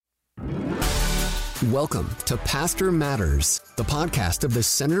Welcome to Pastor Matters, the podcast of the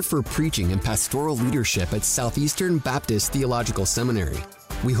Center for Preaching and Pastoral Leadership at Southeastern Baptist Theological Seminary.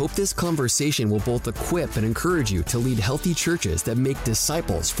 We hope this conversation will both equip and encourage you to lead healthy churches that make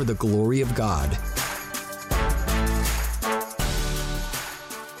disciples for the glory of God.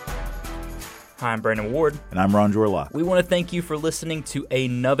 Hi, I'm Brandon Ward. And I'm Ron Jorlock. We want to thank you for listening to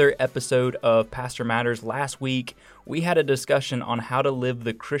another episode of Pastor Matters. Last week, we had a discussion on how to live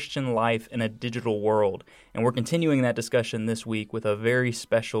the Christian life in a digital world. And we're continuing that discussion this week with a very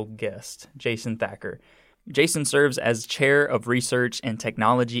special guest, Jason Thacker. Jason serves as Chair of Research and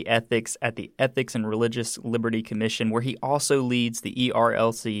Technology Ethics at the Ethics and Religious Liberty Commission, where he also leads the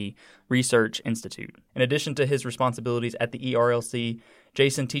ERLC Research Institute. In addition to his responsibilities at the ERLC,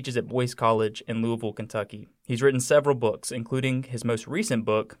 Jason teaches at Boyce College in Louisville, Kentucky. He's written several books, including his most recent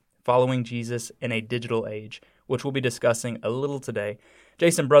book, Following Jesus in a Digital Age, which we'll be discussing a little today.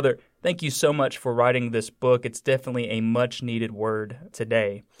 Jason, brother, thank you so much for writing this book. It's definitely a much-needed word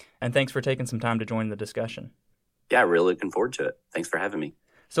today. And thanks for taking some time to join the discussion. Yeah, really looking forward to it. Thanks for having me.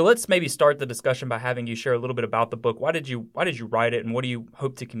 So let's maybe start the discussion by having you share a little bit about the book. Why did you write it, and what do you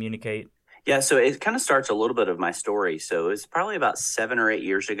hope to communicate? Yeah, so it kind of starts a little bit of my story. So it's probably about 7 or 8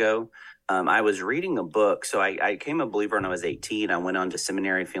 years ago. I was reading a book. So I became a believer when I was 18. I went on to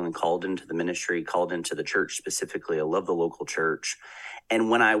seminary feeling called into the ministry, called into the church specifically. I love the local church. And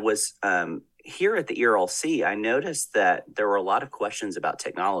when I was here at the ERLC, I noticed that there were a lot of questions about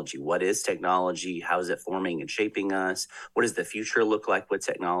technology. What is technology? How is it forming and shaping us? What does the future look like with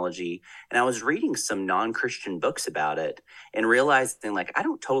technology? And I was reading some non-Christian books about it and realizing, I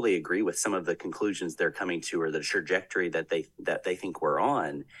don't totally agree with some of the conclusions they're coming to or the trajectory that they think we're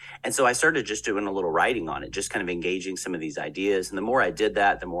on. And so I started just doing a little writing on it, just kind of engaging some of these ideas. And the more I did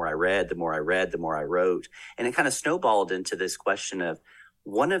that, the more I read, the more I wrote. And it kind of snowballed into this question of,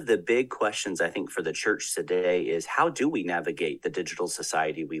 one of the big questions I think for the church today is, how do we navigate the digital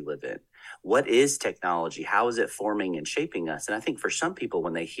society we live in? What is technology? How is it forming and shaping us? And I think for some people,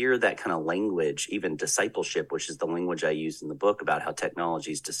 when they hear that kind of language, even discipleship, which is the language I use in the book about how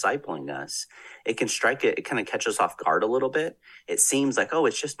technology is discipling us, it can it kind of catches us off guard a little bit. It seems like, oh,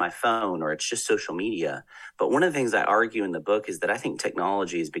 it's just my phone or it's just social media. But one of the things I argue in the book is that I think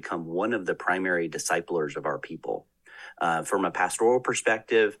technology has become one of the primary disciplers of our people. From a pastoral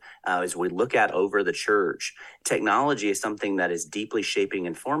perspective, as we look at over the church, technology is something that is deeply shaping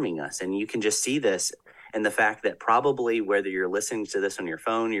and forming us. And you can just see this in the fact that probably whether you're listening to this on your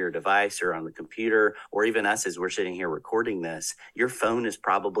phone, your device, or on the computer, or even us as we're sitting here recording this, your phone is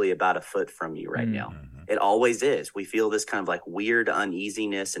probably about a foot from you right now. It always is. We feel this kind of weird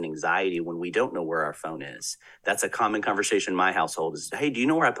uneasiness and anxiety when we don't know where our phone is. That's a common conversation in my household is, hey, do you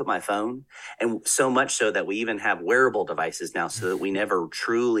know where I put my phone? And so much so that we even have wearable devices now so that we never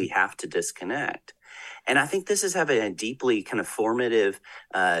truly have to disconnect. And I think this is having a deeply kind of formative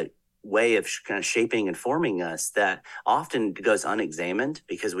way of kind of shaping and forming us that often goes unexamined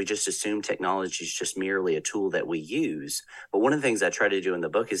because we just assume technology is just merely a tool that we use. But one of the things I try to do in the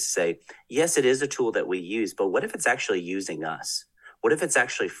book is to say, yes, it is a tool that we use, but what if it's actually using us? What if it's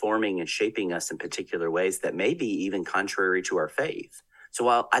actually forming and shaping us in particular ways that may be even contrary to our faith? So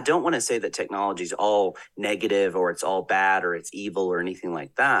while I don't want to say that technology is all negative or it's all bad or it's evil or anything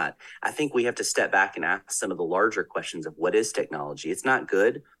like that, I think we have to step back and ask some of the larger questions of what is technology? It's not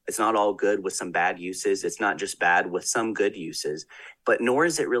good. It's not all good with some bad uses. It's not just bad with some good uses, but nor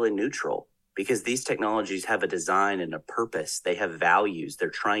is it really neutral. Because these technologies have a design and a purpose. They have values. They're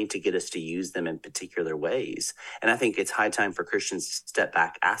trying to get us to use them in particular ways. And I think it's high time for Christians to step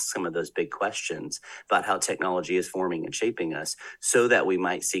back, ask some of those big questions about how technology is forming and shaping us so that we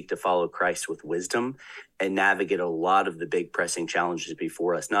might seek to follow Christ with wisdom and navigate a lot of the big pressing challenges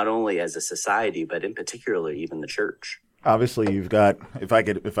before us, not only as a society, but in particular, even the church. Obviously, you've got, if I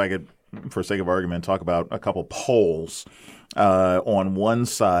could, for sake of argument, talk about a couple poles. On one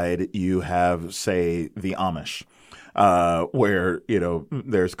side, you have, say, the Amish, where,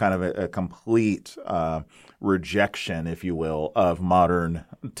 there's kind of a complete rejection, if you will, of modern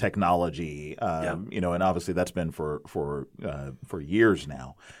technology, and obviously that's been for years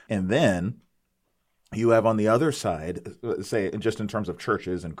now. And then you have on the other side, say, just in terms of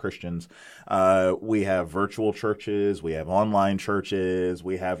churches and Christians, we have virtual churches, we have online churches,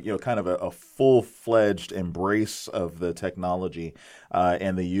 we have, kind of a full-fledged embrace of the technology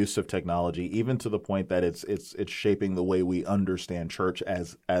and the use of technology, even to the point that it's shaping the way we understand church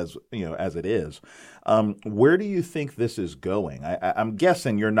as it is. Where do you think this is going? I'm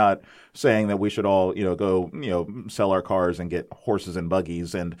guessing you're not saying that we should all, go, sell our cars and get horses and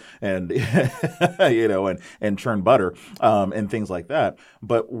buggies and and churn butter, and things like that.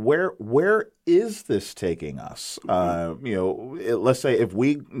 But where is this taking us? Let's say if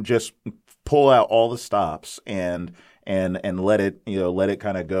we just pull out all the stops and let it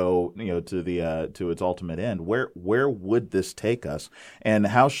kind of go to its ultimate end, where would this take us, and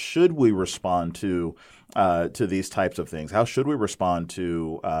how should we respond to these types of things? How should we respond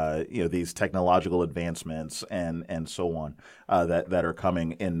to these technological advancements and so on that are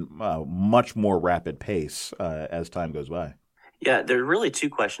coming in much more rapid pace as time goes by? Yeah, there are really two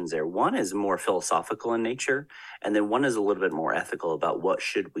questions there. One is more philosophical in nature, and then one is a little bit more ethical about what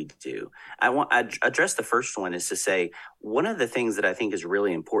should we do. I address the first one is to say, one of the things that I think is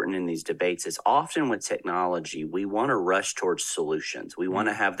really important in these debates is often with technology, we want to rush towards solutions. We want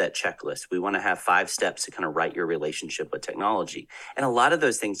to have that checklist. We want to have 5 steps to kind of write your relationship with technology. And a lot of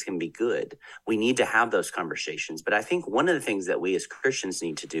those things can be good. We need to have those conversations. But I think one of the things that we as Christians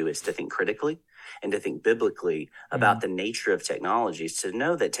need to do is to think critically and to think biblically about the nature of technology, is to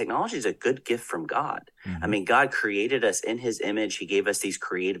know that technology is a good gift from God. I mean, God created us in his image. He gave us these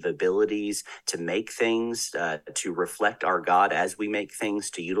creative abilities to make things, to reflect our God as we make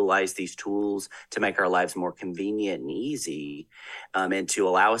things, to utilize these tools to make our lives more convenient and easy, and to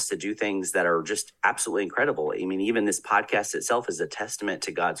allow us to do things that are just absolutely incredible. I mean, even this podcast itself is a testament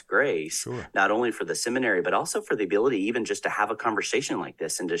to God's grace, not only for the seminary, but also for the ability even just to have a conversation like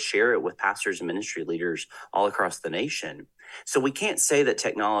this and to share it with pastors and ministry leaders all across the nation. So we can't say that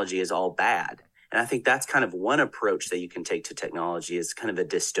technology is all bad. And I think that's kind of one approach that you can take to technology, is kind of a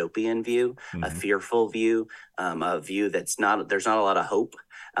dystopian view, a fearful view, a view there's not a lot of hope.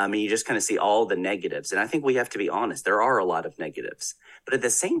 And you just kind of see all the negatives. And I think we have to be honest, there are a lot of negatives. But at the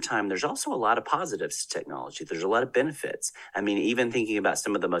same time, there's also a lot of positives to technology. There's a lot of benefits. I mean, even thinking about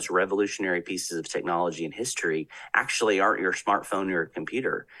some of the most revolutionary pieces of technology in history actually aren't your smartphone or your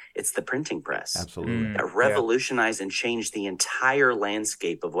computer. It's the printing press. Absolutely. That revolutionized and changed the entire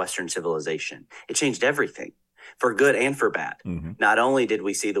landscape of Western civilization. It changed everything, for good and for bad. Not only did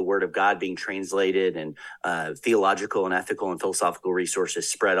we see the word of God being translated and theological and ethical and philosophical resources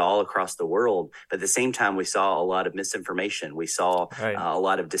spread all across the world, but at the same time, we saw a lot of misinformation. We saw a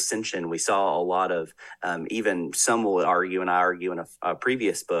lot of dissension. We saw a lot of, even some will argue, and I argue in a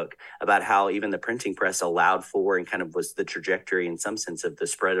previous book, about how even the printing press allowed for and kind of was the trajectory in some sense of the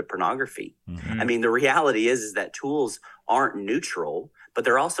spread of pornography. I mean, the reality is that tools aren't neutral, but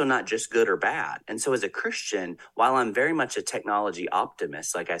they're also not just good or bad. And so as a Christian, while I'm very much a technology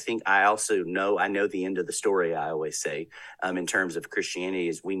optimist, like I think I also know the end of the story, I always say, in terms of Christianity,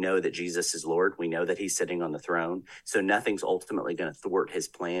 is we know that Jesus is Lord. We know that he's sitting on the throne. So nothing's ultimately going to thwart his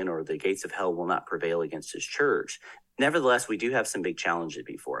plan, or the gates of hell will not prevail against his church. Nevertheless, we do have some big challenges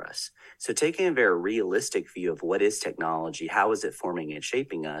before us. So taking a very realistic view of what is technology, how is it forming and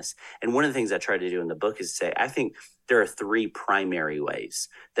shaping us? And one of the things I try to do in the book is say, I think there are 3 primary ways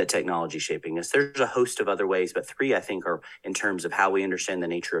that technology is shaping us. There's a host of other ways, but 3, I think, are in terms of how we understand the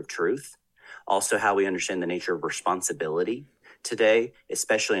nature of truth, also how we understand the nature of responsibility today,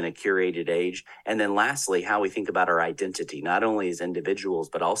 especially in a curated age. And then lastly, how we think about our identity, not only as individuals,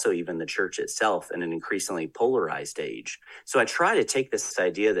 but also even the church itself in an increasingly polarized age. So I try to take this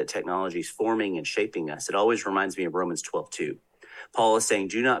idea that technology is forming and shaping us. It always reminds me of Romans 12:2. Paul is saying,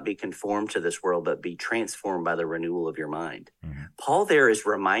 do not be conformed to this world, but be transformed by the renewal of your mind. Paul there is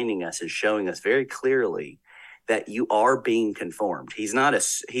reminding us and showing us very clearly that you are being conformed. He's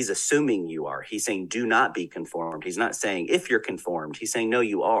assuming you are. He's saying, do not be conformed. He's not saying if you're conformed. He's saying, no,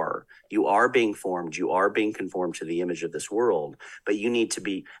 you are. You are being formed. You are being conformed to the image of this world, but you need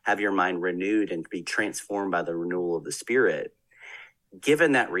to have your mind renewed and be transformed by the renewal of the Spirit.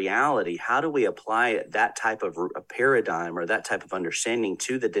 Given that reality, how do we apply that type of a paradigm or that type of understanding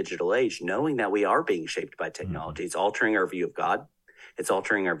to the digital age, knowing that we are being shaped by technology? It's altering our view of God. It's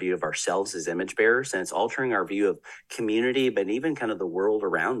altering our view of ourselves as image bearers, and it's altering our view of community, but even kind of the world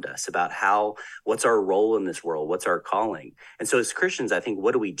around us, about what's our role in this world? What's our calling? And so as Christians, I think,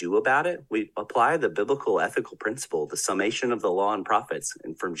 what do we do about it? We apply the biblical ethical principle, the summation of the law and prophets.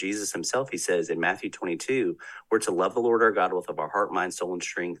 And from Jesus himself, he says in Matthew 22, we're to love the Lord our God with our heart, mind, soul, and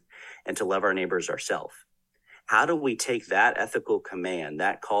strength, and to love our neighbors ourselves. How do we take that ethical command,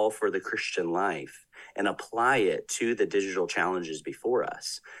 that call for the Christian life, and apply it to the digital challenges before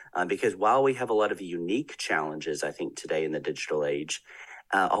us? Because while we have a lot of unique challenges, I think, today in the digital age,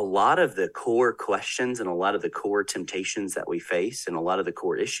 a lot of the core questions and a lot of the core temptations that we face and a lot of the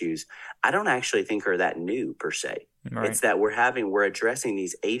core issues, I don't actually think are that new per se. Right. It's that we're addressing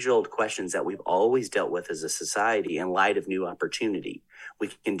these age-old questions that we've always dealt with as a society in light of new opportunity. We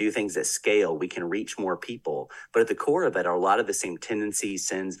can do things at scale. We can reach more people. But at the core of it are a lot of the same tendencies,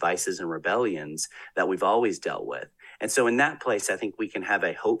 sins, vices, and rebellions that we've always dealt with. And so in that place, I think we can have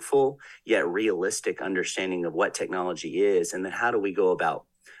a hopeful yet realistic understanding of what technology is, and then how do we go about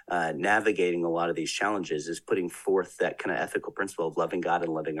navigating a lot of these challenges is putting forth that kind of ethical principle of loving God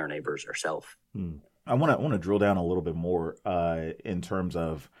and loving our neighbors ourselves. I want to drill down a little bit more in terms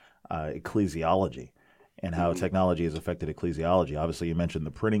of ecclesiology and how technology has affected ecclesiology. Obviously, you mentioned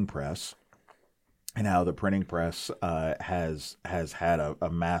the printing press and how the printing press has had a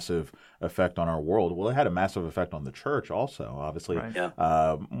massive effect on our world. Well, it had a massive effect on the church also. Obviously, Right.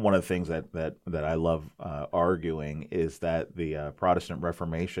 Yeah. one of the things that I love arguing is that the Protestant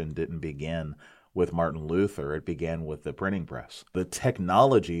Reformation didn't begin with Martin Luther. It began with the printing press. The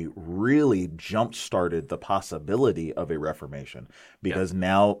technology really jump-started the possibility of a Reformation because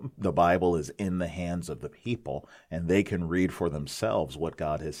now the Bible is in the hands of the people and they can read for themselves what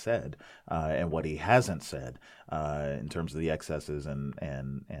God has said and what he hasn't said in terms of the excesses and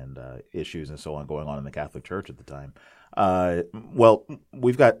issues and so on going on in the Catholic Church at the time. Well,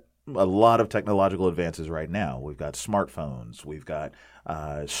 we've got a lot of technological advances right now. We've got smartphones, we've got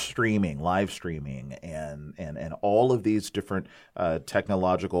streaming, live streaming, and all of these different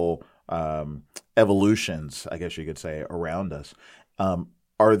technological evolutions, I guess you could say, around us.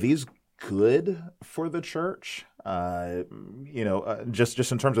 Are these good for the church? Just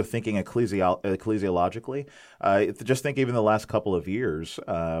in terms of thinking ecclesiologically, just think even the last couple of years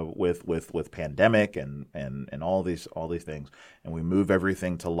with pandemic and all these things, and we move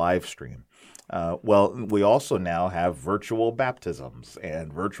everything to live stream. Well, we also now have virtual baptisms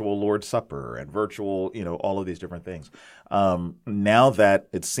and virtual Lord's Supper and virtual, all of these different things. Now that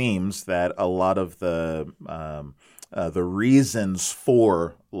it seems that a lot of the reasons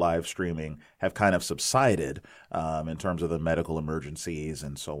for live streaming have kind of subsided in terms of the medical emergencies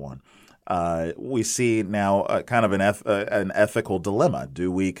and so on. We see now kind of an ethical dilemma. Do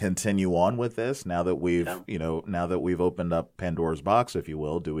we continue on with this now that we've opened up Pandora's box, if you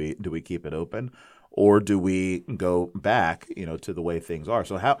will? Do we keep it open, or do we go back, to the way things are?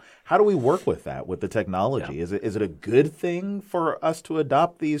 So how do we work with that, with the technology? Yeah. Is it a good thing for us to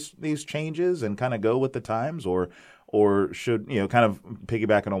adopt these changes and kind of go with the times, or should, kind of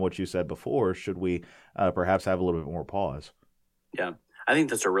piggybacking on what you said before, should we perhaps have a little bit more pause? Yeah, I think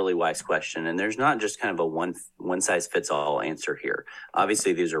that's a really wise question. And there's not just kind of a one size fits all answer here.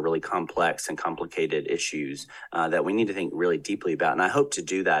 Obviously, these are really complex and complicated issues that we need to think really deeply about. And I hope to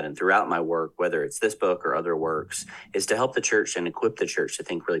do that. And throughout my work, whether it's this book or other works, is to help the church and equip the church to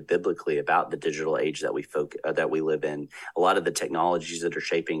think really biblically about the digital age that we live in, a lot of the technologies that are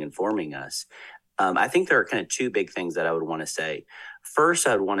shaping and forming us. I think there are kind of two big things that I would want to say. First,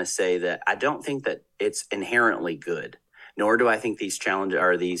 I would want to say that I don't think that it's inherently good, nor do I think these challenges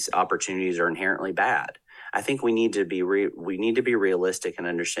or these opportunities are inherently bad. I think we need to be realistic in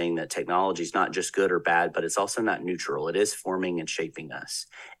understanding that technology is not just good or bad, but it's also not neutral. It is forming and shaping us.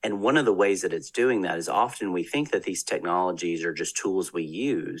 And one of the ways that it's doing that is often we think that these technologies are just tools we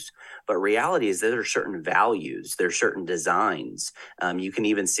use, but reality is that there are certain values, there are certain designs. You can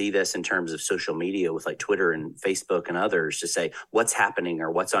even see this in terms of social media with like Twitter and Facebook and others to say what's happening or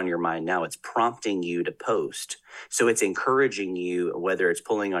what's on your mind now. It's prompting you to post. So it's encouraging you, whether it's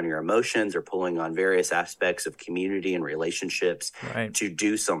pulling on your emotions or pulling on various aspects of community and relationships, right, to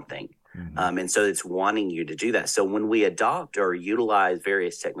do something. Mm-hmm. And so it's wanting you to do that. So when we adopt or utilize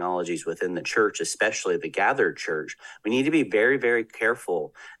various technologies within the church, especially the gathered church, we need to be very, very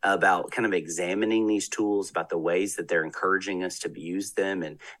careful about kind of examining these tools, about the ways that they're encouraging us to use them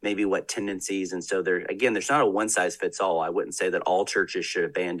and maybe what tendencies. And so there's not a one size fits all. I wouldn't say that all churches should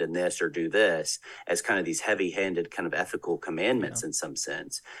abandon this or do this as kind of these heavy-handed kind of ethical commandments in some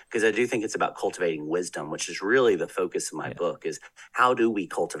sense, because I do think it's about cultivating wisdom, which is really the focus of my book, is how do we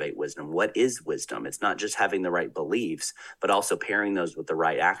cultivate wisdom? What is wisdom? It's not just having the right beliefs, but also pairing those with the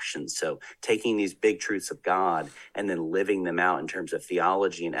right actions. So taking these big truths of God and then living them out in terms of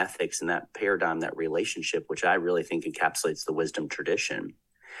theology and ethics and that paradigm, that relationship, which I really think encapsulates the wisdom tradition.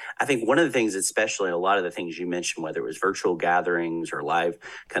 I think one of the things, especially a lot of the things you mentioned, whether it was virtual gatherings or live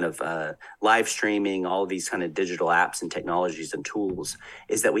streaming, all of these kind of digital apps and technologies and tools,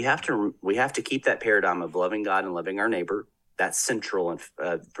 is that we have to keep that paradigm of loving God and loving our neighbor. That's central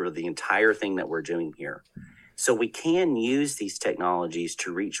for the entire thing that we're doing here. So we can use these technologies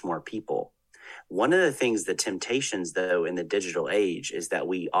to reach more people. One of the things, the temptations, though, in the digital age is that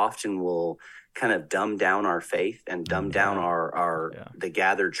we often will kind of dumb down our faith and dumb down the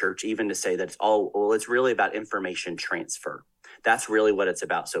gathered church, even to say that it's really about information transfer. That's really what it's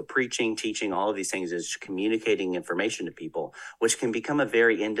about. So preaching, teaching, all of these things is communicating information to people, which can become a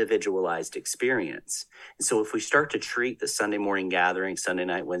very individualized experience. And so if we start to treat the Sunday morning gathering, Sunday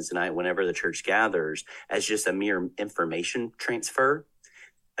night, Wednesday night, whenever the church gathers, as just a mere information transfer,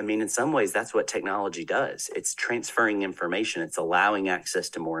 I mean, in some ways, that's what technology does. It's transferring information. It's allowing access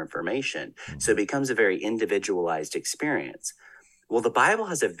to more information. So it becomes a very individualized experience. Well, the Bible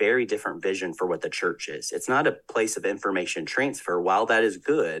has a very different vision for what the church is. It's not a place of information transfer. While that is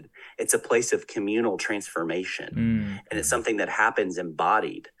good, it's a place of communal transformation. And it's something that happens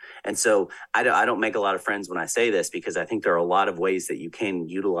embodied. And so I don't make a lot of friends when I say this, because I think there are a lot of ways that you can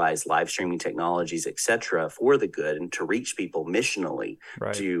utilize live streaming technologies, et cetera, for the good and to reach people missionally,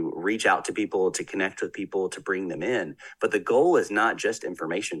 to reach out to people, to connect with people, to bring them in. But the goal is not just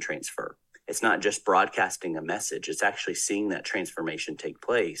information transfer. It's not just broadcasting a message. It's actually seeing that transformation take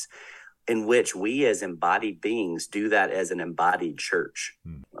place, in which we as embodied beings do that as an embodied church.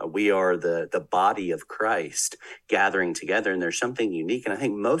 We are the body of Christ gathering together, and there's something unique. And I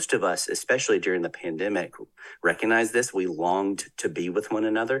think most of us, especially during the pandemic, recognize this. We longed to be with one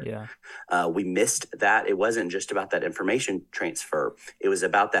another. We missed that. It wasn't just about that information transfer. It was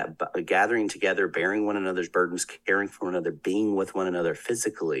about that gathering together, bearing one another's burdens, caring for one another, being with one another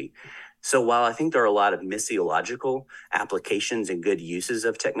physically. So while I think there are a lot of missiological applications and good uses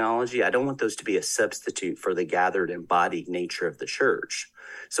of technology, I don't want those to be a substitute for the gathered, embodied nature of the church.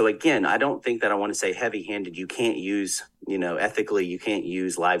 So again, I don't think that I want to say heavy-handed, you can't use, ethically, you can't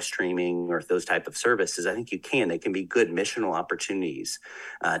use live streaming or those type of services. I think you can. They can be good missional opportunities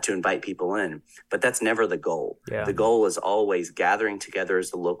to invite people in, but that's never the goal. The goal is always gathering together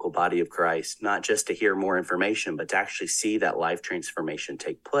as the local body of Christ, not just to hear more information, but to actually see that life transformation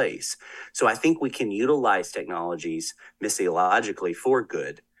take place. So I think we can utilize technologies missiologically for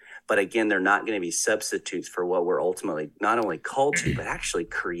good. But again, they're not going to be substitutes for what we're ultimately not only called to, but actually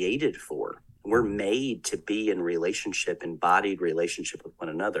created for. We're made to be in relationship, embodied relationship with one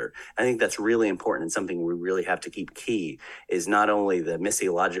another. I think that's really important, and something we really have to keep key is not only the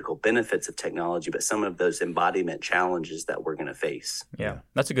missiological benefits of technology, but some of those embodiment challenges that we're going to face. Yeah,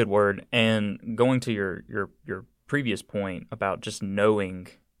 that's a good word. And going to your previous point about just knowing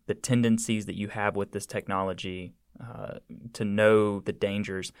the tendencies that you have with this technology, to know the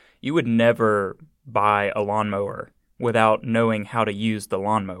dangers. You would never buy a lawnmower without knowing how to use the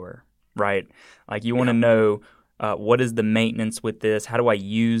lawnmower, right? Like you want to know what is the maintenance with this? How do I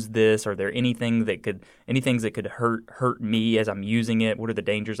use this? Are there anything that could hurt me as I'm using it? What are the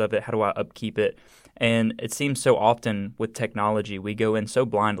dangers of it? How do I upkeep it? And it seems so often with technology, we go in so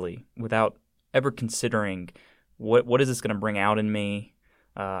blindly without ever considering what is this going to bring out in me?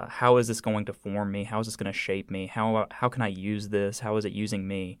 How is this going to form me? How is this going to shape me? How can I use this? How is it using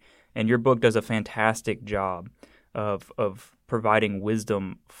me? And your book does a fantastic job of providing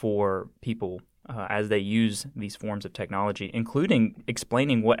wisdom for people as they use these forms of technology, including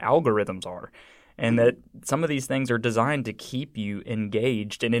explaining what algorithms are, and that some of these things are designed to keep you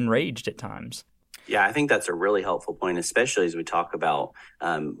engaged and enraged at times. Yeah, I think that's a really helpful point, especially as we talk about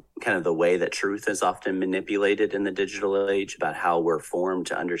kind of the way that truth is often manipulated in the digital age, about how we're formed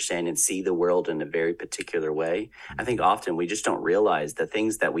to understand and see the world in a very particular way. I think often we just don't realize the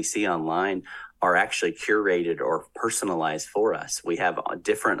things that we see online are actually curated or personalized for us. We have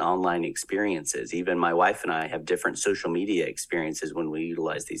different online experiences. Even my wife and I have different social media experiences when we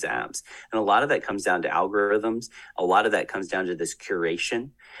utilize these apps. And a lot of that comes down to algorithms. A lot of that comes down to this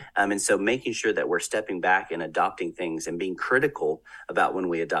curation. And so making sure that we're stepping back and adopting things and being critical about when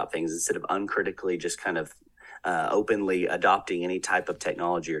we adopt things instead of uncritically just kind of openly adopting any type of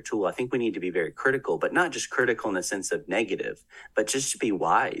technology or tool. I think we need to be very critical, but not just critical in the sense of negative, but just to be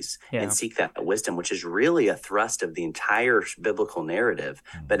wise and seek that wisdom, which is really a thrust of the entire biblical narrative,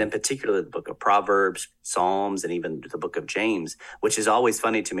 but in particular the book of Proverbs, Psalms, and even the book of James, which is always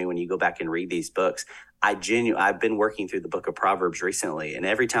funny to me when you go back and read these books. I've been working through the book of Proverbs recently, and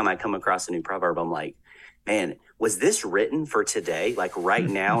every time I come across a new proverb, I'm like, man, was this written for today, like right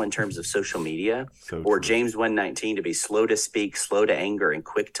now in terms of social media? Or James 1:19 to be slow to speak, slow to anger, and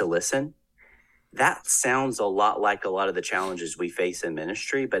quick to listen? That sounds a lot like a lot of the challenges we face in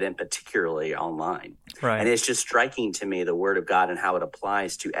ministry, but in particularly online. Right. And it's just striking to me, the word of God and how it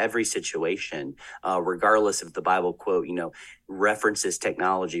applies to every situation, regardless if the Bible quote, references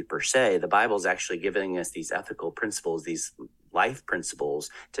technology per se. The Bible is actually giving us these ethical principles, these life principles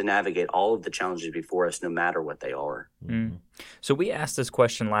to navigate all of the challenges before us, no matter what they are. Mm. So we asked this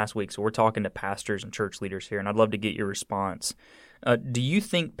question last week, so we're talking to pastors and church leaders here, and I'd love to get your response. Do you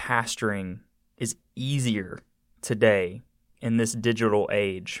think pastoring is easier today in this digital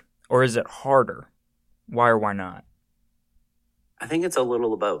age, or is it harder? Why or why not? I think it's a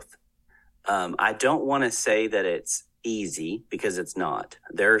little of both. I don't want to say that it's easy, because it's not.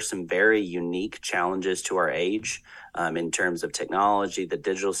 There are some very unique challenges to our age in terms of technology, the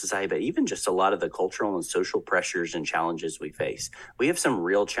digital society, but even just a lot of the cultural and social pressures and challenges we face. We have some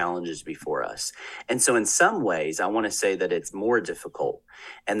real challenges before us. And so in some ways, I want to say that it's more difficult.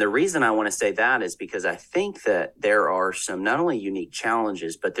 And the reason I want to say that is because I think that there are some not only unique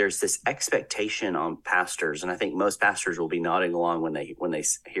challenges, but there's this expectation on pastors, and I think most pastors will be nodding along when they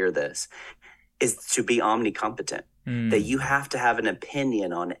hear this, is to be omnicompetent. That you have to have an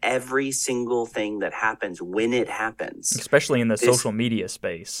opinion on every single thing that happens when it happens. Especially in the social media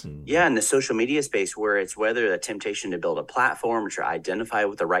space. Yeah, in the social media space, where it's whether a temptation to build a platform, to identify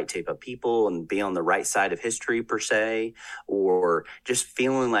with the right type of people and be on the right side of history per se, or just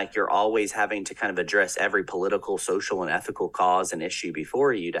feeling like you're always having to kind of address every political, social, and ethical cause and issue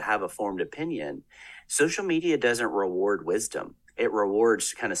before you to have a formed opinion. Social media doesn't reward wisdom. It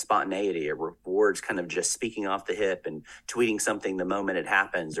rewards kind of spontaneity. It rewards kind of just speaking off the hip and tweeting something the moment it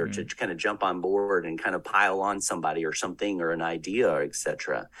happens, or to kind of jump on board and kind of pile on somebody or something or an idea, or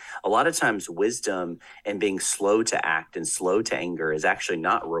etc. A lot of times wisdom and being slow to act and slow to anger is actually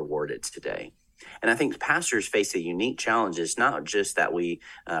not rewarded today. And I think pastors face a unique challenge. It's not just that we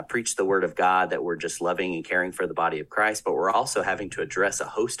preach the word of God, that we're just loving and caring for the body of Christ, but we're also having to address a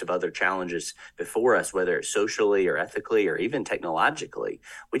host of other challenges before us, whether it's socially or ethically or even technologically.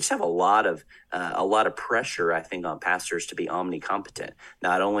 We just have a lot of pressure, I think, on pastors to be omnicompetent,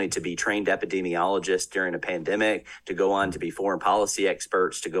 not only to be trained epidemiologists during a pandemic, to go on to be foreign policy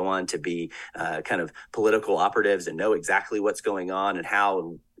experts, to go on to be kind of political operatives and know exactly what's going on and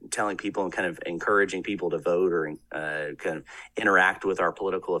how, telling people and kind of encouraging people to vote or kind of interact with our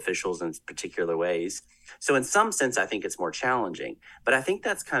political officials in particular ways. So in some sense, I think it's more challenging. But I think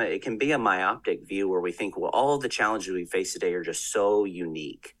that's it can be a myopic view where we think, well, all of the challenges we face today are just so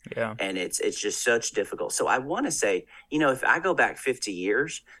unique. Yeah. And it's just such difficult. So I want to say, if I go back 50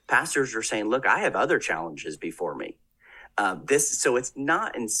 years, pastors are saying, look, I have other challenges before me. So it's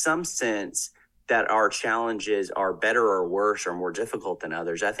not in some sense that our challenges are better or worse or more difficult than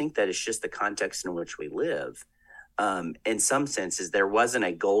others. I think that it's just the context in which we live. In some senses, there wasn't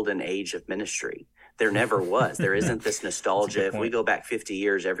a golden age of ministry. There never was. There isn't this nostalgia. If we go back 50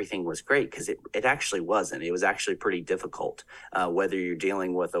 years, everything was great, because it actually wasn't. It was actually pretty difficult, whether you're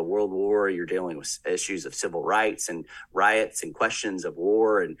dealing with a world war, or you're dealing with issues of civil rights and riots and questions of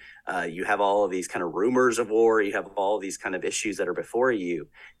war. And you have all of these kind of rumors of war. You have all of these kind of issues that are before you.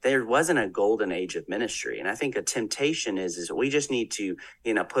 There wasn't a golden age of ministry. And I think a temptation is we just need to,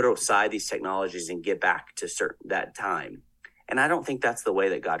 put aside these technologies and get back to that time. And I don't think that's the way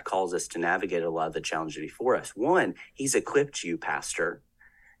that God calls us to navigate a lot of the challenges before us. One, he's equipped you, pastor,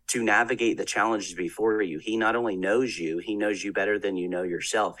 to navigate the challenges before you. He not only knows you, he knows you better than you know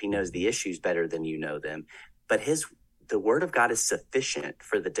yourself. He knows the issues better than you know them. But the word of God is sufficient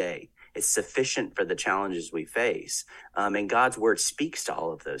for the day. It's sufficient for the challenges we face. And God's word speaks to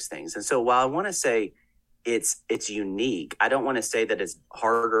all of those things. And so while I want to say it's unique, I don't want to say that it's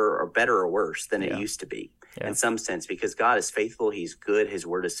harder or better or worse than it used to be. Yeah. In some sense, because God is faithful, he's good, his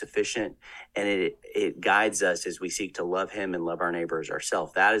word is sufficient, and it guides us as we seek to love him and love our neighbors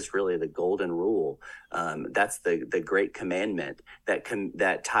ourselves. That is really the golden rule. That's the great commandment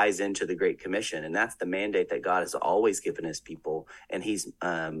that ties into the Great Commission, and that's the mandate that God has always given his people, and he's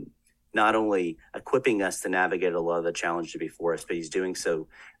not only equipping us to navigate a lot of the challenges before us, but he's doing so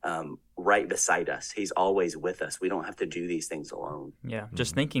right beside us. He's always with us. We don't have to do these things alone. Yeah,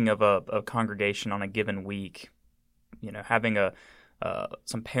 just thinking of a congregation on a given week, having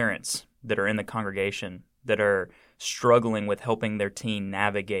some parents that are in the congregation that are struggling with helping their teen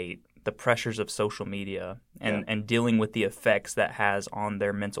navigate the pressures of social media and dealing with the effects that has on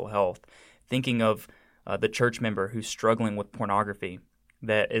their mental health. Thinking of the church member who's struggling with pornography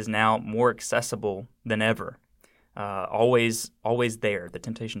that is now more accessible than ever. Always there. The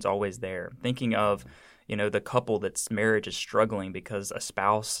temptation's always there. Thinking of, the couple that's marriage is struggling because a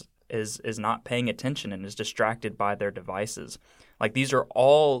spouse is not paying attention and is distracted by their devices. Like, these are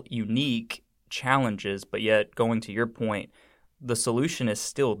all unique challenges, but yet, going to your point, the solution is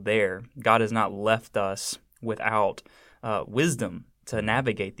still there. God has not left us without wisdom to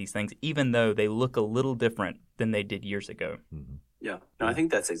navigate these things, even though they look a little different than they did years ago. Mm-hmm. Yeah, No, I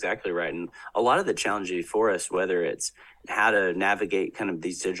think that's exactly right. And a lot of the challenges before us, whether it's how to navigate kind of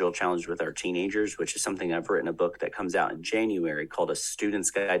these digital challenges with our teenagers, which is something I've written a book that comes out in January called A Student's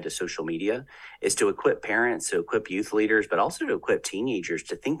Guide to Social Media, is to equip parents, to equip youth leaders, but also to equip teenagers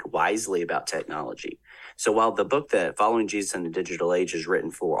to think wisely about technology. So while the book that Following Jesus in the Digital Age is written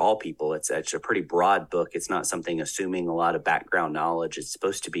for all people, it's a pretty broad book. It's not something assuming a lot of background knowledge. It's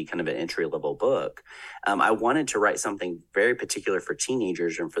supposed to be kind of an entry-level book. I wanted to write something very particular for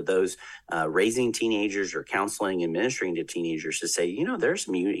teenagers and for those raising teenagers or counseling and ministering to teenagers to say, there's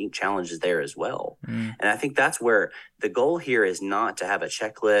some unique challenges there as well. And I think that's where the goal here is not to have a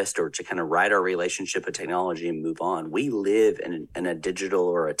checklist or to kind of write our relationship with technology and move on. We live in a digital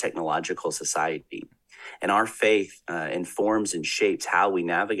or a technological society. And our faith informs and shapes how we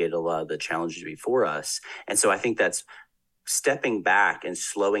navigate a lot of the challenges before us. And so I think that's stepping back and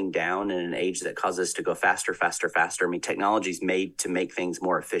slowing down in an age that causes us to go faster, faster, faster. I mean, technology is made to make things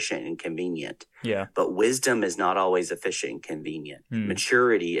more efficient and convenient. Yeah. But wisdom is not always efficient and convenient.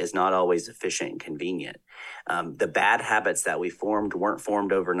 Maturity is not always efficient and convenient. The bad habits that we formed weren't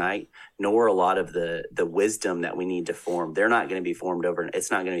formed overnight, nor a lot of the wisdom that we need to form. They're not going to be formed overnight.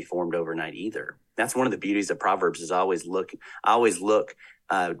 It's not going to be formed overnight either. That's one of the beauties of Proverbs is I always look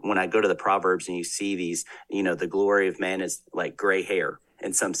when I go to the Proverbs and you see these, the glory of man is like gray hair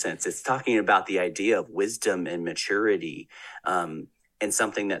in some sense. It's talking about the idea of wisdom and maturity and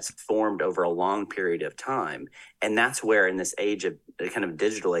something that's formed over a long period of time. And that's where in this age of the kind of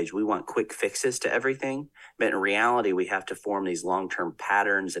digital age, we want quick fixes to everything. But in reality, we have to form these long-term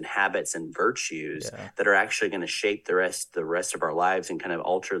patterns and habits and virtues that are actually going to shape the rest of our lives and kind of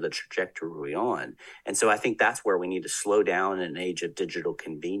alter the trajectory we're on. And so I think that's where we need to slow down in an age of digital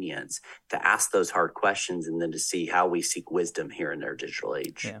convenience to ask those hard questions and then to see how we seek wisdom here in our digital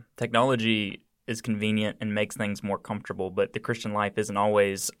age. Yeah. Technology is convenient and makes things more comfortable, but the Christian life isn't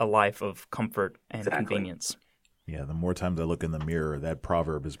always a life of comfort and convenience. Yeah, the more times I look in the mirror, that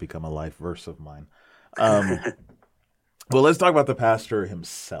proverb has become a life verse of mine. Well, let's talk about the pastor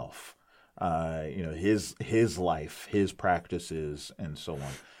himself. His life, his practices, and so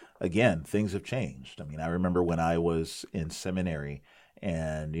on. Again, things have changed. I mean, I remember when I was in seminary,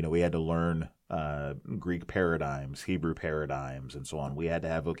 and we had to learn Greek paradigms, Hebrew paradigms, and so on. We had to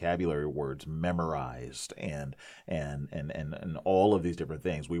have vocabulary words memorized, and all of these different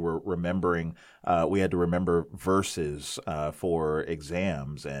things. We were remembering. We had to remember verses for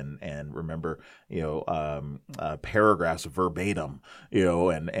exams, and remember paragraphs verbatim,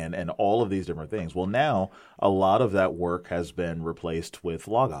 and all of these different things. Well, now a lot of that work has been replaced with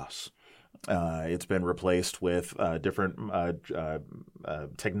Logos. It's been replaced with different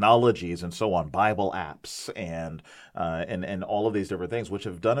technologies and so on, Bible apps and all of these different things, which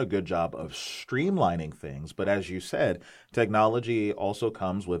have done a good job of streamlining things. But as you said, technology also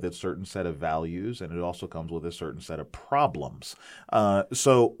comes with its certain set of values, and it also comes with a certain set of problems.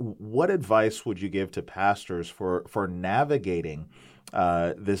 So what advice would you give to pastors for navigating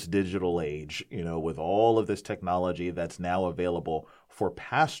this digital age, with all of this technology that's now available for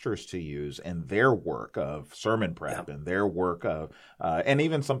pastors to use in their work of sermon prep and their work of, and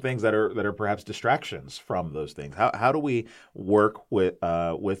even some things that are perhaps distractions from those things? How do we work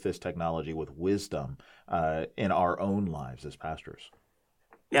with this technology with wisdom in our own lives as pastors?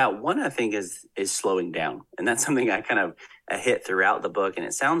 Yeah, one I think is slowing down, and that's something I kind of hit throughout the book. And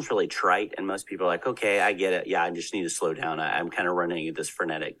it sounds really trite, and most people are like, "Okay, I get it. Yeah, I just need to slow down. I'm kind of running at this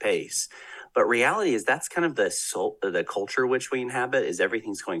frenetic pace." But reality is that's kind of the culture which we inhabit is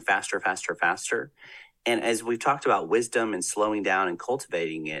everything's going faster, faster, faster. And as we've talked about wisdom and slowing down and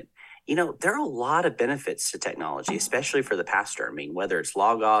cultivating it, there are a lot of benefits to technology, especially for the pastor. I mean, whether it's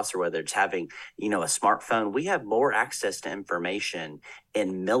Logos or whether it's having, a smartphone, we have more access to information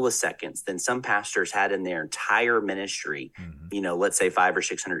in milliseconds than some pastors had in their entire ministry, let's say 500 or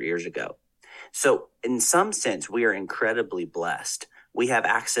 600 years ago. So in some sense, we are incredibly blessed. We have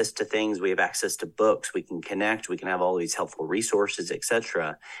access to things. We have access to books. We can connect. We can have all these helpful resources, et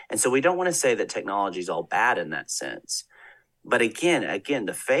cetera. And so we don't want to say that technology is all bad in that sense. But again,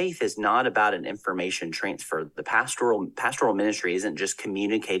 the faith is not about an information transfer. The pastoral ministry isn't just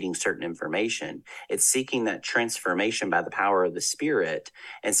communicating certain information. It's seeking that transformation by the power of the Spirit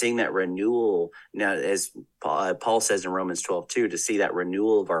and seeing that renewal. Now, as Paul says in Romans 12:2, to see that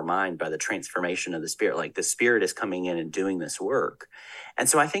renewal of our mind by the transformation of the Spirit, like the Spirit is coming in and doing this work. And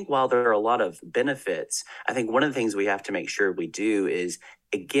so I think while there are a lot of benefits, I think one of the things we have to make sure we do is,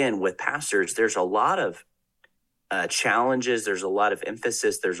 again, with pastors, there's a lot of challenges. There's a lot of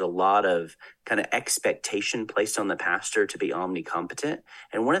emphasis. There's a lot of kind of expectation placed on the pastor to be omnicompetent.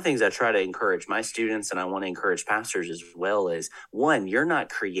 And one of the things I try to encourage my students, and I want to encourage pastors as well, is one, you're not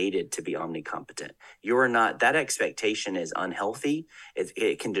created to be omnicompetent. You're not. That expectation is unhealthy.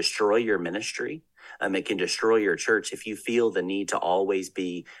 It can destroy your ministry. It can destroy your church if you feel the need to always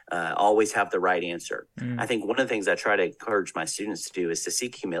have the right answer. I think one of the things I try to encourage my students to do is to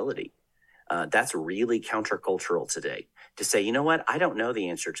seek humility. That's really countercultural today, to say, you know what, I don't know the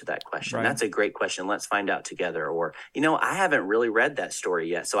answer to that question. Right. That's a great question. Let's find out together. Or, I haven't really read that story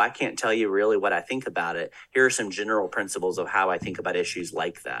yet, so I can't tell you really what I think about it. Here are some general principles of how I think about issues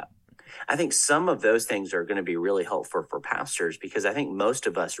like that. I think some of those things are going to be really helpful for pastors, because I think most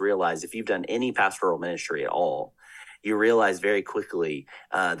of us realize, if you've done any pastoral ministry at all, you realize very quickly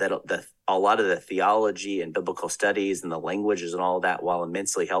that a lot of the theology and biblical studies and the languages and all of that, while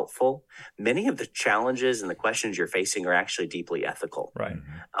immensely helpful, many of the challenges and the questions you're facing are actually deeply ethical. Right.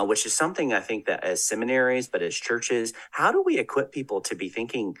 Which is something I think that as seminaries, but as churches, how do we equip people to be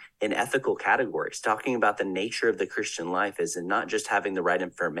thinking in ethical categories, talking about the nature of the Christian life is in not just having the right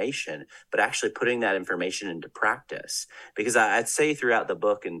information, but actually putting that information into practice? Because I'd say throughout the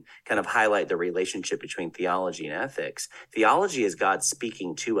book, and kind of highlight the relationship between theology and ethics, theology is God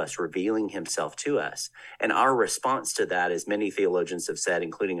speaking to us, revealing himself to us. And our response to that, as many theologians have said,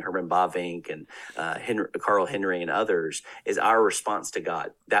 including Herman Bavinck and Carl Henry and others, is our response to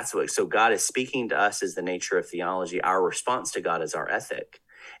God. So God is speaking to us as the nature of theology. Our response to God is our ethic.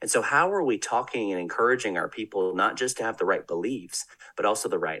 And so how are we talking and encouraging our people not just to have the right beliefs, but also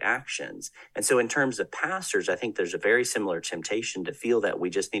the right actions? And so in terms of pastors, I think there's a very similar temptation to feel that we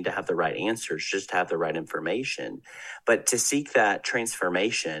just need to have the right answers, just to have the right information, but to seek that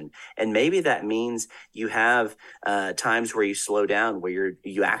transformation. And maybe that means you have times where you slow down, where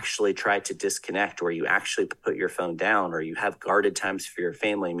you actually try to disconnect, or you actually put your phone down, or you have guarded times for your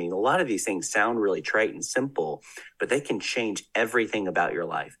family. I mean, a lot of these things sound really trite and simple, but they can change everything about your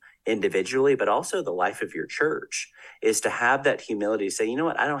life individually, but also the life of your church. Is to have that humility to say, you know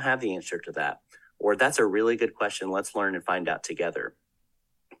what, I don't have the answer to that. Or that's a really good question. Let's learn and find out together.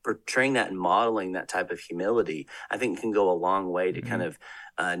 Portraying that and modeling that type of humility, I think, can go a long way to kind of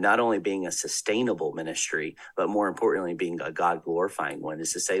not only being a sustainable ministry, but more importantly, being a God-glorifying one,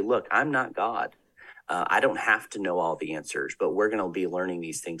 is to say, look, I'm not God. I don't have to know all the answers, but we're going to be learning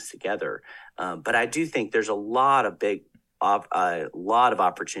these things together. But I do think there's a lot of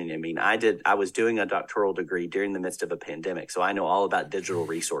opportunity. I mean, I was doing a doctoral degree during the midst of a pandemic, so I know all about digital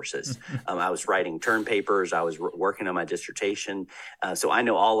resources. I was writing term papers. I was working on my dissertation. So I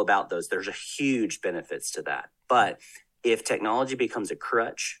know all about those. There's a huge benefits to that. But if technology becomes a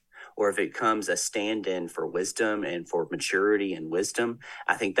crutch, or if it becomes a stand-in for wisdom and for maturity and wisdom,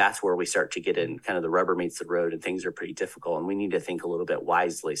 I think that's where we start to get in, kind of the rubber meets the road, and things are pretty difficult, and we need to think a little bit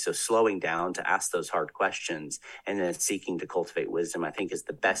wisely. So slowing down to ask those hard questions and then seeking to cultivate wisdom, I think, is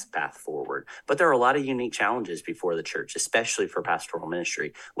the best path forward. But there are a lot of unique challenges before the church, especially for pastoral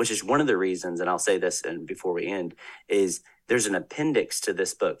ministry, which is one of the reasons, and I'll say this and before we end, is there's an appendix to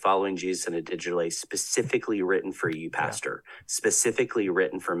this book, Following Jesus in a Digital Age, specifically written for you, pastor, specifically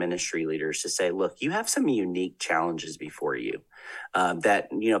written for ministry leaders, to say, look, you have some unique challenges before you that,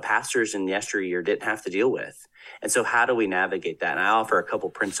 pastors in yesteryear didn't have to deal with. And so how do we navigate that? And I offer a couple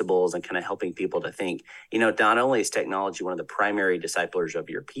principles and kind of helping people to think, not only is technology one of the primary disciplers of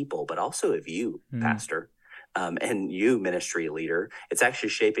your people, but also of you, pastor. And you, ministry leader, it's actually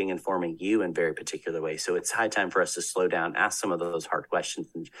shaping and forming you in very particular ways. So it's high time for us to slow down, ask some of those hard questions,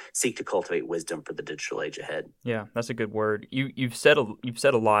 and seek to cultivate wisdom for the digital age ahead. Yeah, that's a good word. You've said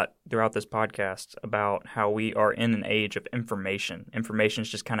a lot throughout this podcast about how we are in an age of information. Information is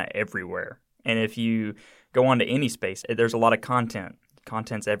just kind of everywhere. And if you go onto any space, there's a lot of content.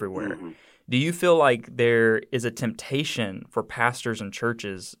 Content's everywhere. Mm-hmm. Do you feel like there is a temptation for pastors and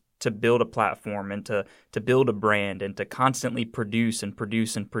churches to build a platform and to build a brand and to constantly produce,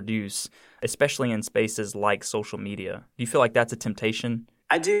 especially in spaces like social media? Do you feel like that's a temptation?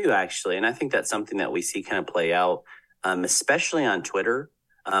 I do, actually. And I think that's something that we see kind of play out, especially on Twitter.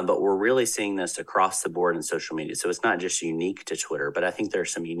 But we're really seeing this across the board in social media. So it's not just unique to Twitter, but I think there are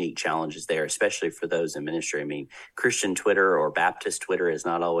some unique challenges there, especially for those in ministry. I mean, Christian Twitter or Baptist Twitter is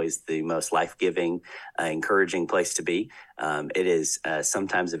not always the most life-giving, encouraging place to be. It is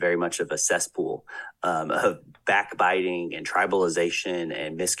sometimes very much of a cesspool of backbiting and tribalization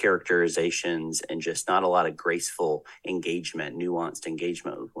and mischaracterizations, and just not a lot of graceful engagement, nuanced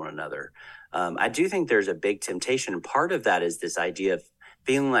engagement with one another. I do think there's a big temptation. And part of that is this idea of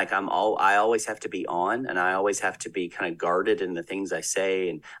feeling like I always have to be on, and I always have to be kind of guarded in the things I say,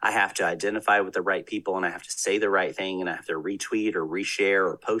 and I have to identify with the right people, and I have to say the right thing, and I have to retweet or reshare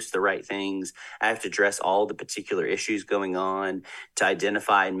or post the right things. I have to address all the particular issues going on to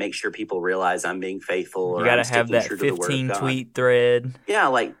identify and make sure people realize I'm being faithful. You got to have that 15 tweet thread. Yeah,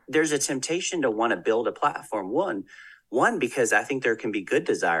 like there's a temptation to want to build a platform. One, because I think there can be good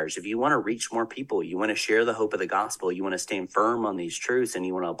desires. If you want to reach more people, you want to share the hope of the gospel, you want to stand firm on these truths, and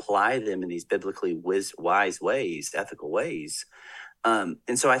you want to apply them in these biblically wise ways, ethical ways. And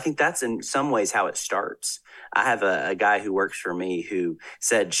so I think that's in some ways how it starts. I have a guy who works for me who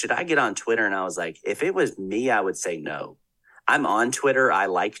said, should I get on Twitter? And I was like, if it was me, I would say no. I'm on Twitter. I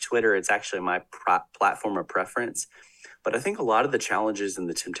like Twitter. It's actually my platform of preference. But I think a lot of the challenges and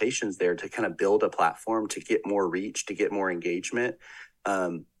the temptations there to kind of build a platform to get more reach, to get more engagement,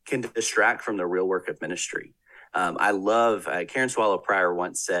 can distract from the real work of ministry. I love, Karen Swallow Prior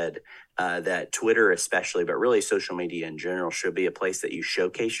once said that Twitter especially, but really social media in general, should be a place that you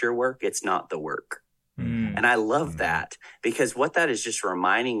showcase your work. It's not the work. And I love that, because what that is just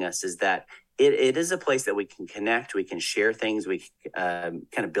reminding us is that it is a place that we can connect, we can share things, we kind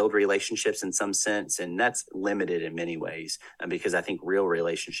of build relationships in some sense, and that's limited in many ways because I think real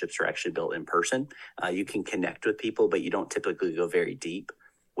relationships are actually built in person. You can connect with people, but you don't typically go very deep.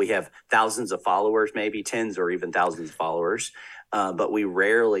 We have thousands of followers, maybe tens or even thousands of followers, but we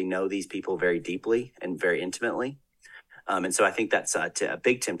rarely know these people very deeply and very intimately. And so I think that's a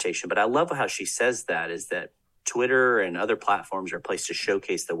big temptation. But I love how she says that, is that Twitter and other platforms are a place to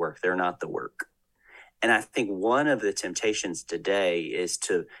showcase the work. They're not the work. And I think one of the temptations today is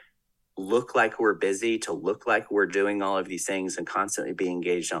to look like we're busy, to look like we're doing all of these things and constantly be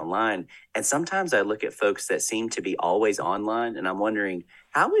engaged online. And sometimes I look at folks that seem to be always online, and I'm wondering,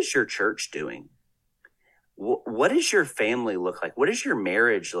 how is your church doing? What does your family look like? What does your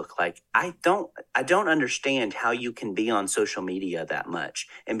marriage look like? I don't understand how you can be on social media that much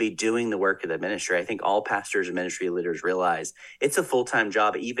and be doing the work of the ministry. I think all pastors and ministry leaders realize it's a full-time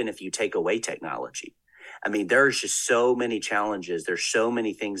job, even if you take away technology. I mean, there's just so many challenges. There's so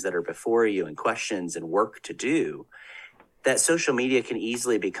many things that are before you and questions and work to do that social media can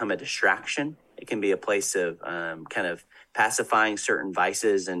easily become a distraction. It can be a place of kind of pacifying certain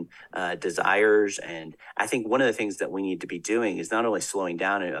vices and desires. And I think one of the things that we need to be doing is not only slowing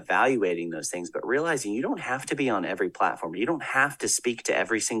down and evaluating those things, but realizing you don't have to be on every platform. You don't have to speak to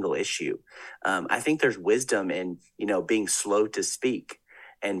every single issue. I think there's wisdom in, being slow to speak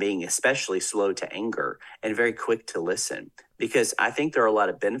and being especially slow to anger and very quick to listen. Because I think there are a lot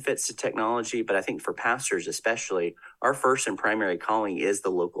of benefits to technology, but I think for pastors especially, our first and primary calling is the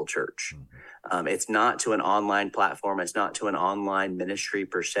local church. It's not to an online platform. It's not to an online ministry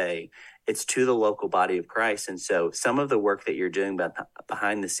per se. It's to the local body of Christ. And so some of the work that you're doing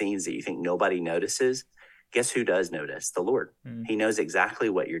behind the scenes that you think nobody notices, guess who does notice? The Lord. He knows exactly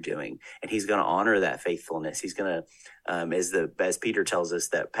what you're doing, and he's going to honor that faithfulness. He's going to, as Peter tells us,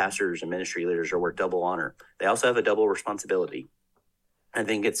 that pastors and ministry leaders are worth double honor. They also have a double responsibility. I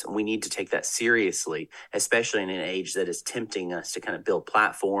think we need to take that seriously, especially in an age that is tempting us to kind of build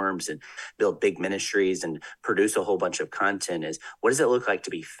platforms and build big ministries and produce a whole bunch of content. Is what does it look like to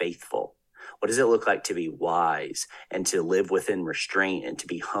be faithful? What does it look like to be wise and to live within restraint and to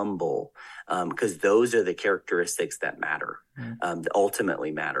be humble? Because those are the characteristics that matter, that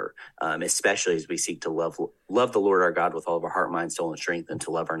ultimately matter, especially as we seek to love the Lord our God with all of our heart, mind, soul, and strength, and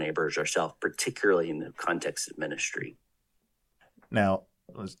to love our neighbors ourselves, particularly in the context of ministry. Now,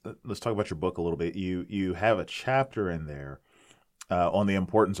 let's talk about your book a little bit. You have a chapter in there on the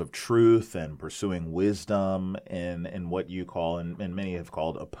importance of truth and pursuing wisdom in what you call, and many have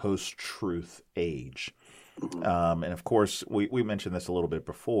called, a post-truth age. And of course, we mentioned this a little bit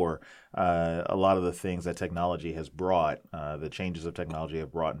before. A lot of the things that technology has brought, the changes of technology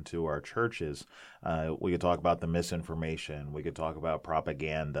have brought into our churches. We could talk about the misinformation. We could talk about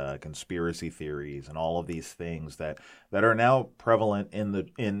propaganda, conspiracy theories, and all of these things that are now prevalent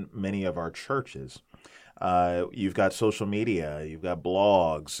in many of our churches. You've got social media, you've got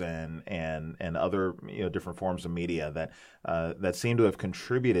blogs and other different forms of media that seem to have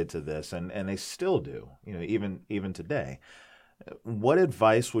contributed to this, and they still do, even today. What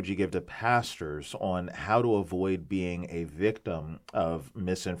advice would you give to pastors on how to avoid being a victim of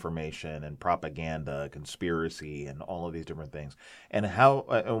misinformation and propaganda, conspiracy, and all of these different things? And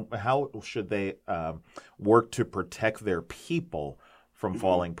how should they work to protect their people from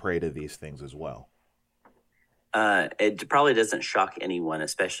falling prey to these things as well? It probably doesn't shock anyone,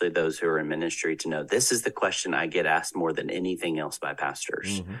 especially those who are in ministry, to know this is the question I get asked more than anything else by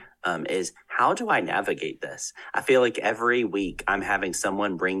pastors, is how do I navigate this? I feel like every week I'm having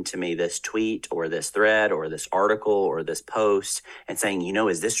someone bring to me this tweet or this thread or this article or this post and saying,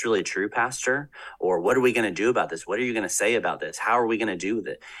 is this really true, Pastor? Or what are we going to do about this? What are you going to say about this? How are we going to do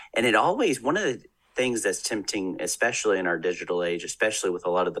that? And it always, one of the things that's tempting, especially in our digital age, especially with a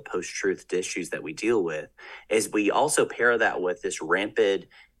lot of the post-truth issues that we deal with, is we also pair that with this rampant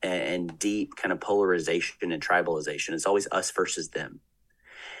and deep kind of polarization and tribalization. It's always us versus them.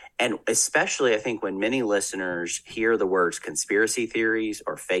 And especially, I think, when many listeners hear the words conspiracy theories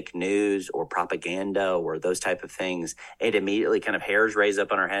or fake news or propaganda or those type of things, it immediately kind of hairs raise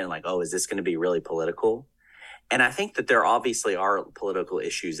up on our head and like, oh, is this going to be really political? And I think that there obviously are political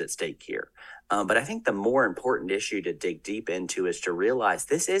issues at stake here. But I think the more important issue to dig deep into is to realize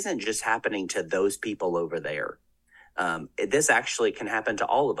this isn't just happening to those people over there. This actually can happen to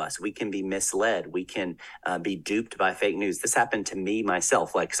all of us. We can be misled. We can be duped by fake news. This happened to me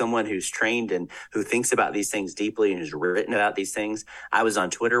myself, like someone who's trained and who thinks about these things deeply and has written about these things. I was on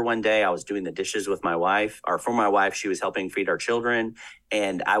Twitter one day. I was doing the dishes with my wife, or for my wife. She was helping feed our children.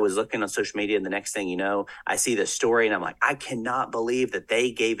 And I was looking on social media, and the next thing you know, I see this story and I'm like, I cannot believe that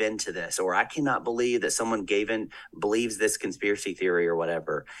they gave in to this, or I cannot believe that someone believes this conspiracy theory or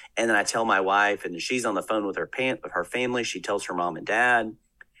whatever. And then I tell my wife, and she's on the phone with her family. She tells her mom and dad.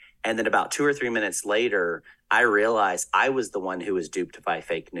 And then about 2 or 3 minutes later, I realized I was the one who was duped by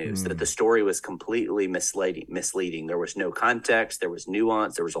fake news, that the story was completely misleading. There was no context, there was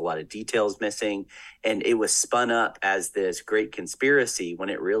nuance, there was a lot of details missing, and it was spun up as this great conspiracy when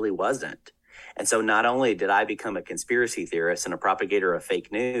it really wasn't. And so not only did I become a conspiracy theorist and a propagator of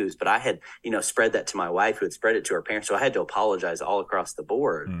fake news, but I had, spread that to my wife, who had spread it to her parents. So I had to apologize all across the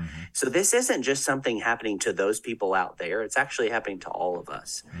board. So this isn't just something happening to those people out there. It's actually happening to all of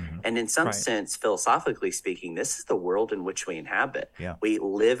us. And in some sense, philosophically speaking, this is the world in which we inhabit. Yeah. We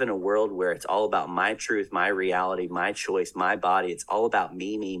live in a world where it's all about my truth, my reality, my choice, my body. It's all about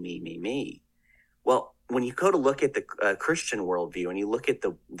me, me, me, me, me. Well, when you go to look at the Christian worldview and you look at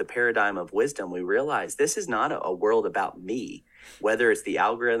the paradigm of wisdom, we realize this is not a world about me, whether it's the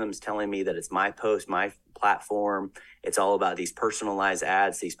algorithms telling me that it's my post, my platform. It's all about these personalized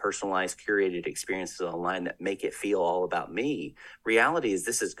ads, these personalized curated experiences online that make it feel all about me. Reality is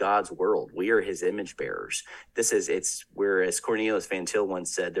this is God's world. We are his image bearers. We're, as Cornelius Van Til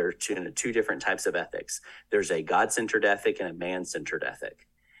once said, there are two different types of ethics. There's a God-centered ethic and a man-centered ethic.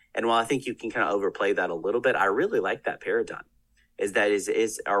 And while I think you can kind of overplay that a little bit, I really like that paradigm.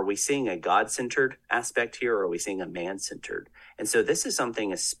 Are we seeing a God-centered aspect here, or are we seeing a man-centered? And so this is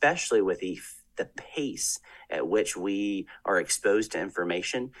something, especially with the pace at which we are exposed to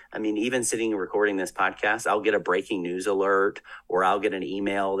information. I mean, even sitting and recording this podcast, I'll get a breaking news alert, or I'll get an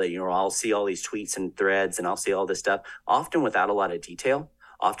email that, I'll see all these tweets and threads, and I'll see all this stuff, often without a lot of detail,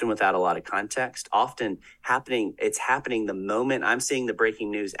 often without a lot of context, it's happening the moment I'm seeing the breaking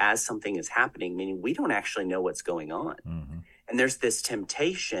news as something is happening, meaning we don't actually know what's going on. And there's this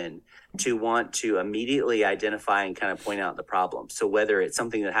temptation to want to immediately identify and kind of point out the problem. So whether it's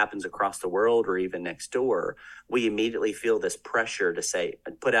something that happens across the world or even next door, we immediately feel this pressure to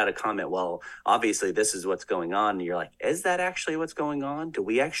put out a comment, well, obviously this is what's going on. And you're like, is that actually what's going on? Do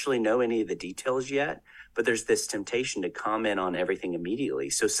we actually know any of the details yet? But there's this temptation to comment on everything immediately.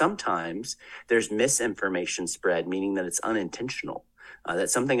 So sometimes there's misinformation spread, meaning that it's unintentional.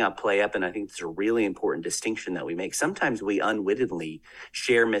 That's something I play up, and I think it's a really important distinction that we make. Sometimes we unwittingly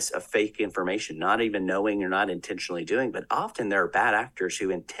share fake information, not even knowing or not intentionally doing, but often there are bad actors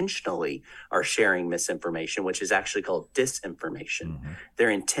who intentionally are sharing misinformation, which is actually called disinformation. They're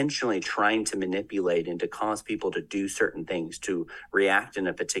intentionally trying to manipulate and to cause people to do certain things, to react in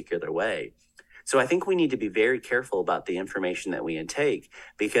a particular way. So I think we need to be very careful about the information that we intake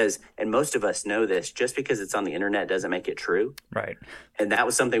because, and most of us know this, just because it's on the internet doesn't make it true. Right. And that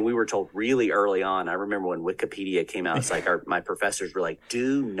was something we were told really early on. I remember when Wikipedia came out, it's like my professors were like,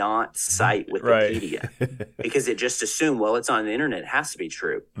 do not cite Wikipedia because it just assumed, well, it's on the internet, it has to be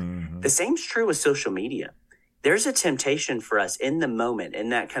true. The same's true with social media. There's a temptation for us in the moment, in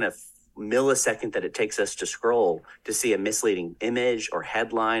that kind of millisecond that it takes us to scroll, to see a misleading image or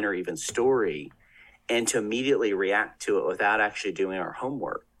headline or even story, and to immediately react to it without actually doing our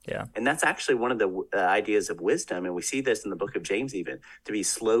homework. Yeah. And that's actually one of the ideas of wisdom. And we see this in the book of James, even to be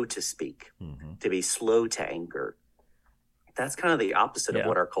slow to speak, to be slow to anger. That's kind of the opposite of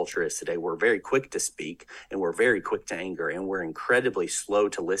what our culture is today. We're very quick to speak and we're very quick to anger, and we're incredibly slow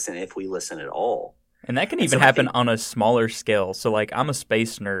to listen if we listen at all. And that can even happen on a smaller scale. So, like, I'm a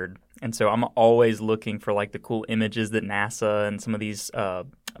space nerd, And so I'm always looking for like the cool images that NASA and some of these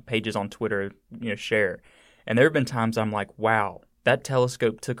pages on Twitter, share. And there have been times I'm like, wow, that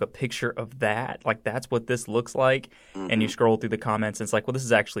telescope took a picture of that. Like, that's what this looks like. Mm-hmm. And you scroll through the comments and it's like, well, this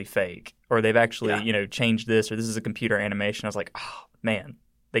is actually fake. Or they've actually, changed this, or this is a computer animation. I was like, oh, man,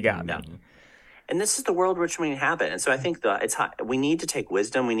 they got me. And this is the world which we inhabit. And so I think we need to take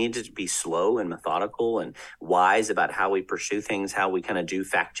wisdom. We need to be slow and methodical and wise about how we pursue things, how we kind of do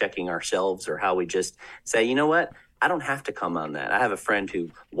fact checking ourselves, or how we just say, you know what? I don't have to come on that. I have a friend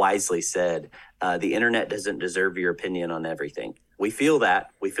who wisely said, the internet doesn't deserve your opinion on everything. We feel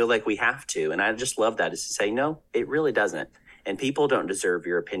that. We feel like we have to. And I just love that, is to say, no, it really doesn't. And people don't deserve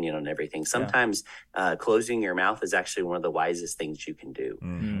your opinion on everything. Sometimes closing your mouth is actually one of the wisest things you can do.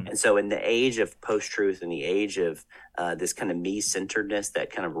 Mm-hmm. And so in the age of post-truth, in the age of this kind of me-centeredness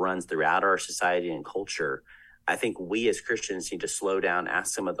that kind of runs throughout our society and culture, I think we as Christians need to slow down,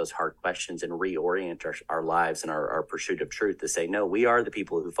 ask some of those hard questions, and reorient our lives and our pursuit of truth to say, no, we are the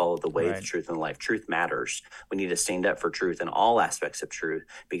people who follow the way, the truth, and life. Truth matters. We need to stand up for truth in all aspects of truth,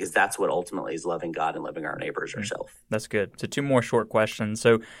 because that's what ultimately is loving God and loving our neighbors ourselves. That's good. So 2 more short questions.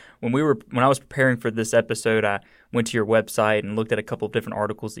 So when I was preparing for this episode, I went to your website and looked at a couple of different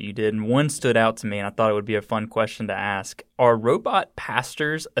articles that you did, and one stood out to me, and I thought it would be a fun question to ask. Are robot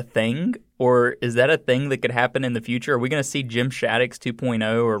pastors a thing, or is that a thing that could happen in the future? Are we going to see Jim Shaddix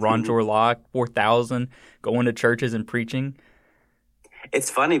 2.0 or Ron Jorlock 4000 going to churches and preaching? It's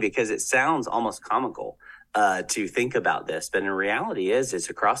funny because it sounds almost comical to think about this, but in reality is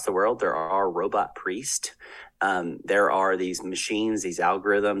across the world there are robot priests. There are these machines, these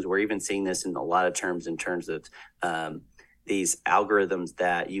algorithms. We're even seeing this in a lot of terms in terms of these algorithms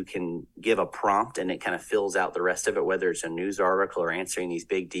that you can give a prompt and it kind of fills out the rest of it, whether it's a news article or answering these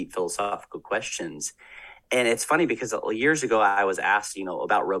big, deep philosophical questions. And it's funny because years ago I was asked,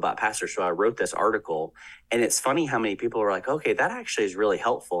 about robot pastors. So I wrote this article, and it's funny how many people were like, okay, that actually is really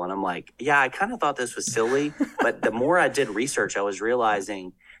helpful. And I'm like, yeah, I kind of thought this was silly. But the more I did research, I was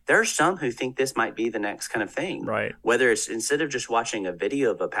realizing there are some who think this might be the next kind of thing. Right. Whether it's instead of just watching a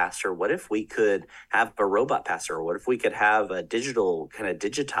video of a pastor, what if we could have a robot pastor? Or what if we could have a digital kind of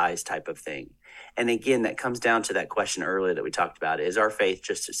digitized type of thing? And again, that comes down to that question earlier that we talked about. Is our faith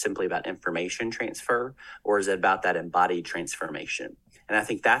just simply about information transfer, or is it about that embodied transformation? And I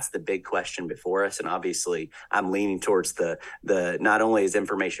think that's the big question before us. And obviously, I'm leaning towards the not only is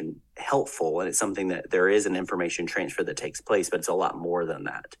information helpful, and it's something that there is an information transfer that takes place, but it's a lot more than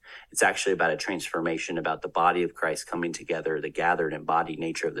that. It's actually about a transformation, about the body of Christ coming together, the gathered embodied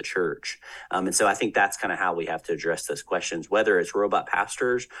nature of the church. And so I think that's kind of how we have to address those questions, whether it's robot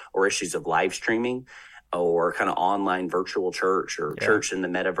pastors or issues of live streaming, or kind of online virtual church or church in the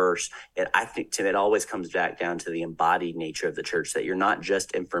metaverse. I think it always comes back down to the embodied nature of the church, that you're not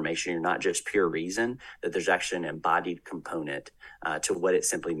just information, you're not just pure reason, that there's actually an embodied component to what it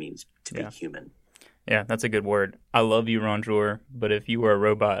simply means to be human. Yeah, that's a good word. I love you, Ron Dror, but if you were a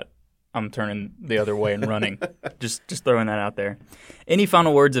robot, I'm turning the other way and running. just throwing that out there. Any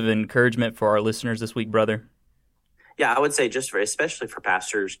final words of encouragement for our listeners this week, brother? Yeah, I would say especially for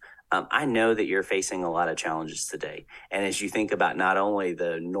pastors, I know that you're facing a lot of challenges today. And as you think about not only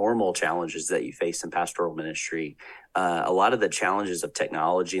the normal challenges that you face in pastoral ministry, a lot of the challenges of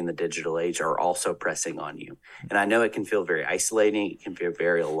technology in the digital age are also pressing on you. And I know it can feel very isolating. It can feel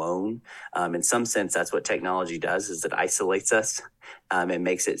very alone. In some sense, that's what technology does, is it isolates us. It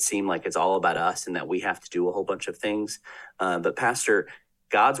makes it seem like it's all about us and that we have to do a whole bunch of things. But Pastor,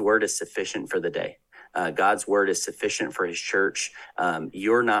 God's word is sufficient for the day. God's word is sufficient for his church.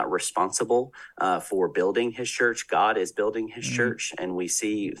 You're not responsible for building his church. God is building his church. And we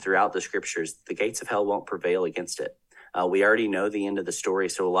see throughout the scriptures, the gates of hell won't prevail against it. We already know the end of the story.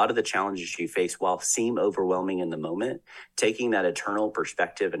 So a lot of the challenges you face, while seem overwhelming in the moment, taking that eternal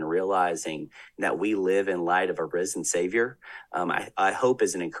perspective and realizing that we live in light of a risen Savior, I hope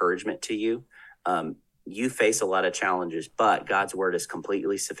is an encouragement to you. You face a lot of challenges, but God's word is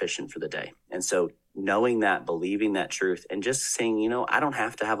completely sufficient for the day. And so knowing that, believing that truth, and just saying, I don't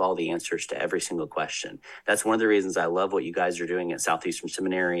have to have all the answers to every single question. That's one of the reasons I love what you guys are doing at Southeastern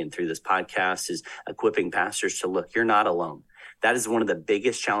Seminary and through this podcast, is equipping pastors to look, you're not alone. That is one of the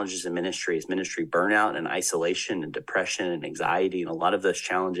biggest challenges in ministry, is ministry burnout and isolation and depression and anxiety, and a lot of those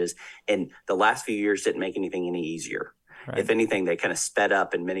challenges. And the last few years didn't make anything any easier. Right. If anything, they kind of sped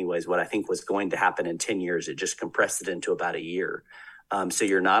up in many ways what I think was going to happen in 10 years. It just compressed it into about a year. So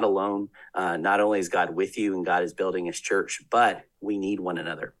you're not alone. Not only is God with you and God is building his church, but we need one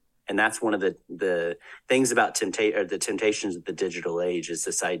another. And that's one of the things about the temptations of the digital age is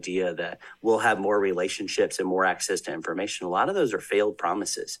this idea that we'll have more relationships and more access to information. A lot of those are failed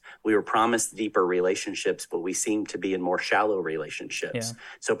promises. We were promised deeper relationships, but we seem to be in more shallow relationships. Yeah.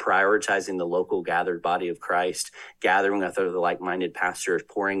 So prioritizing the local gathered body of Christ, gathering with other like-minded pastors,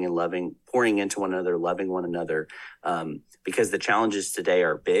 pouring into one another, loving one another, because the challenges today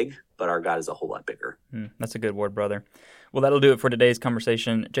are big, but our God is a whole lot bigger. That's a good word, brother. Well, that'll do it for today's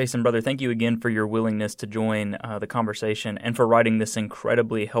conversation. Jason, brother, thank you again for your willingness to join the conversation and for writing this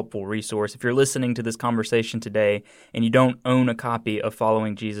incredibly helpful resource. If you're listening to this conversation today and you don't own a copy of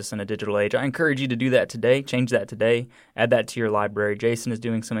Following Jesus in a Digital Age, I encourage you to do that today. Change that today. Add that to your library. Jason is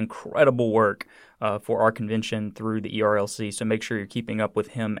doing some incredible work for our convention through the ERLC, so make sure you're keeping up with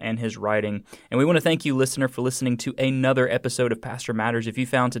him and his writing. And we want to thank you, listener, for listening to another episode of Pastor Matters. If you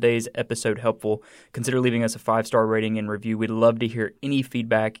found today's episode helpful, consider leaving us a 5-star rating and review. We'd love to hear any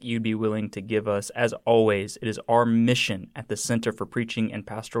feedback you'd be willing to give us. As always, it is our mission at the Center for Preaching and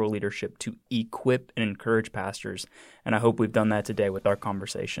Pastoral Leadership to equip and encourage pastors, and I hope we've done that today with our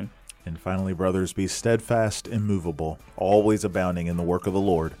conversation. And finally, brothers, be steadfast, immovable, always abounding in the work of the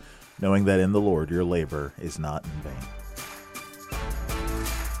Lord, knowing that in the Lord your labor is not in vain.